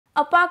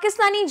A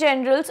Pakistani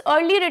general's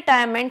early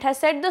retirement has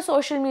set the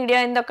social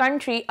media in the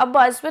country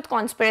abuzz with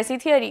conspiracy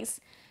theories.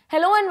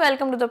 Hello and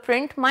welcome to The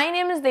Print. My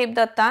name is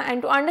Debdutta,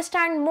 and to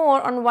understand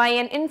more on why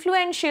an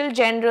influential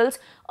general's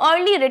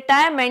early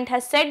retirement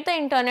has set the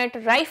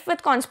internet rife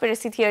with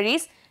conspiracy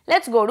theories,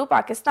 let's go to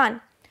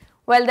Pakistan.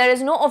 While there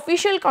is no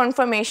official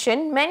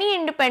confirmation, many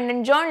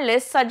independent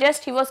journalists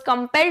suggest he was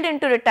compelled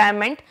into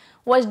retirement,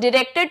 was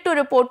directed to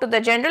report to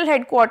the general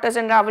headquarters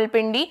in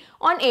Rawalpindi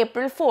on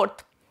April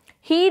 4th.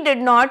 He did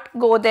not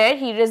go there.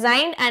 He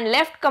resigned and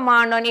left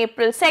command on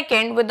April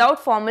 2nd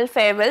without formal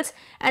farewells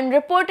and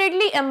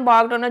reportedly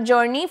embarked on a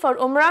journey for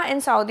Umrah in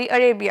Saudi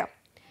Arabia.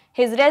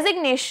 His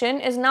resignation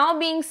is now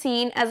being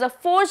seen as a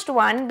forced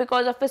one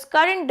because of his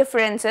current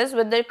differences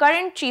with the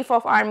current Chief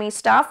of Army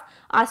Staff,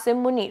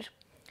 Asim Munir.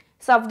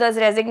 Safdar's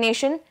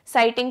resignation,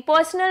 citing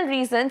personal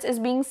reasons, is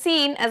being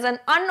seen as an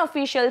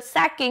unofficial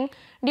sacking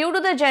due to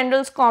the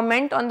general's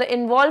comment on the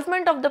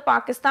involvement of the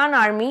Pakistan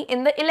Army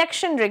in the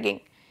election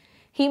rigging.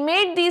 He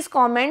made these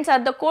comments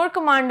at the Corps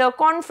Commander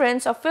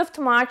Conference of 5th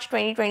March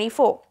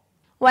 2024.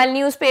 While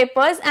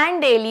newspapers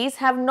and dailies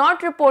have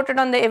not reported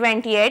on the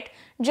event yet,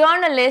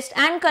 journalist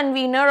and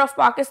convener of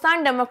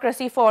Pakistan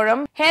Democracy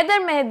Forum, Haider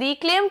Mehdi,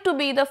 claimed to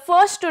be the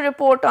first to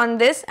report on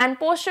this and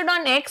posted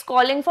on X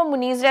calling for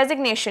Munir's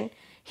resignation.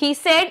 He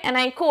said, and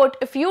I quote,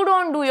 "If you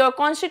don't do your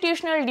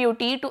constitutional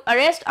duty to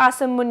arrest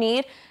Asim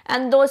Munir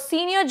and those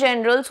senior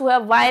generals who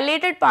have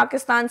violated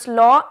Pakistan's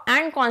law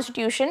and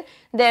constitution,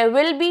 there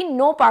will be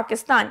no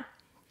Pakistan."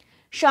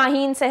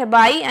 Shaheen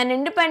Sehbai, an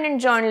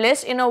independent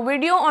journalist, in a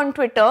video on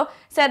Twitter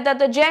said that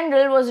the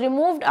general was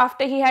removed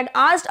after he had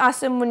asked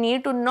Asim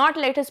Munir to not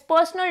let his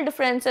personal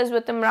differences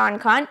with Imran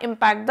Khan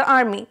impact the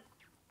army.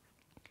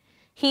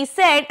 He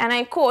said, and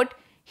I quote,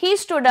 "He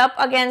stood up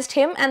against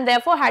him and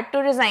therefore had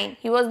to resign.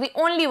 He was the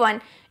only one.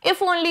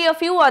 If only a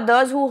few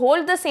others who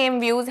hold the same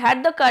views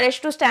had the courage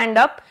to stand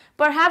up,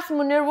 perhaps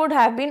Munir would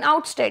have been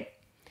ousted."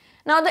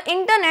 Now the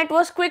internet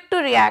was quick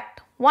to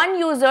react. One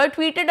user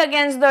tweeted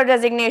against the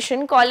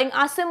resignation, calling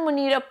Asim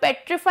Munir a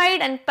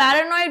petrified and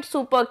paranoid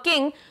super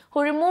king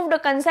who removed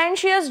a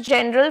conscientious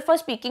general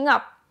for speaking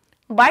up.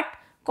 But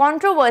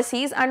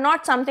controversies are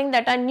not something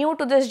that are new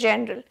to this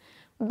general.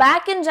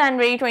 Back in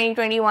January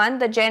 2021,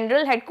 the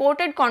general had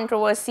courted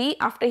controversy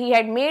after he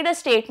had made a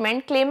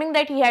statement claiming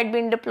that he had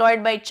been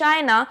deployed by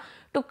China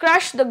to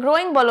crush the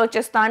growing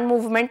Balochistan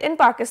movement in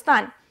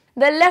Pakistan.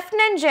 The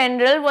Lieutenant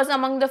General was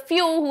among the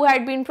few who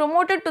had been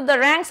promoted to the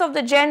ranks of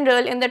the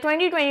general in the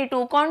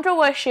 2022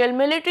 controversial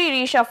military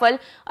reshuffle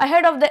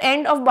ahead of the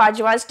end of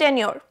Bajwa's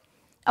tenure.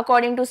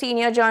 According to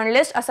senior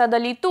journalist Asad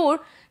Ali Tur,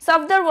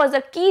 Safdar was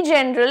a key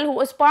general who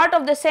was part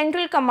of the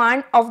central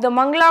command of the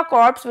Mangla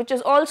Corps, which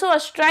is also a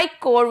strike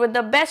corps with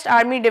the best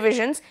army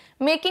divisions,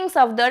 making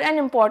Safdar an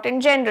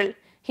important general.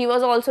 He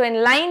was also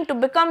in line to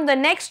become the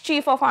next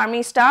Chief of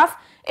Army Staff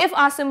if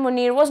Asim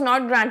Munir was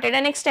not granted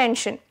an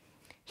extension.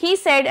 He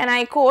said, and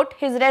I quote,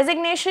 "His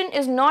resignation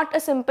is not a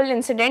simple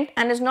incident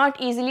and is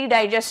not easily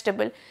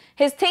digestible.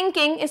 His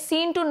thinking is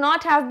seen to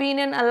not have been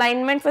in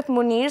alignment with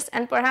Munir's,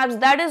 and perhaps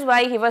that is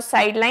why he was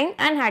sidelined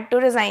and had to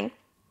resign."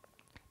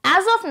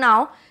 As of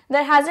now,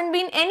 there hasn't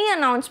been any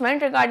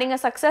announcement regarding a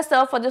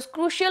successor for this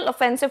crucial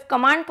offensive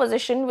command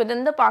position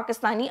within the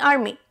Pakistani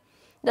army.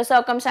 The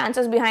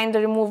circumstances behind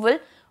the removal,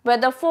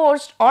 whether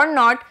forced or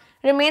not,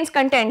 remains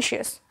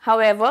contentious.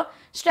 However,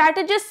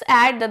 strategists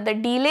add that the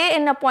delay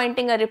in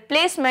appointing a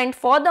replacement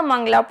for the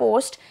Mangla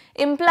post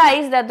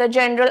implies that the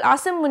General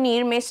Asim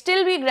Munir may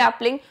still be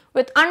grappling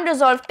with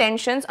unresolved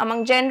tensions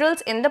among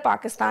generals in the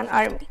Pakistan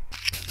army.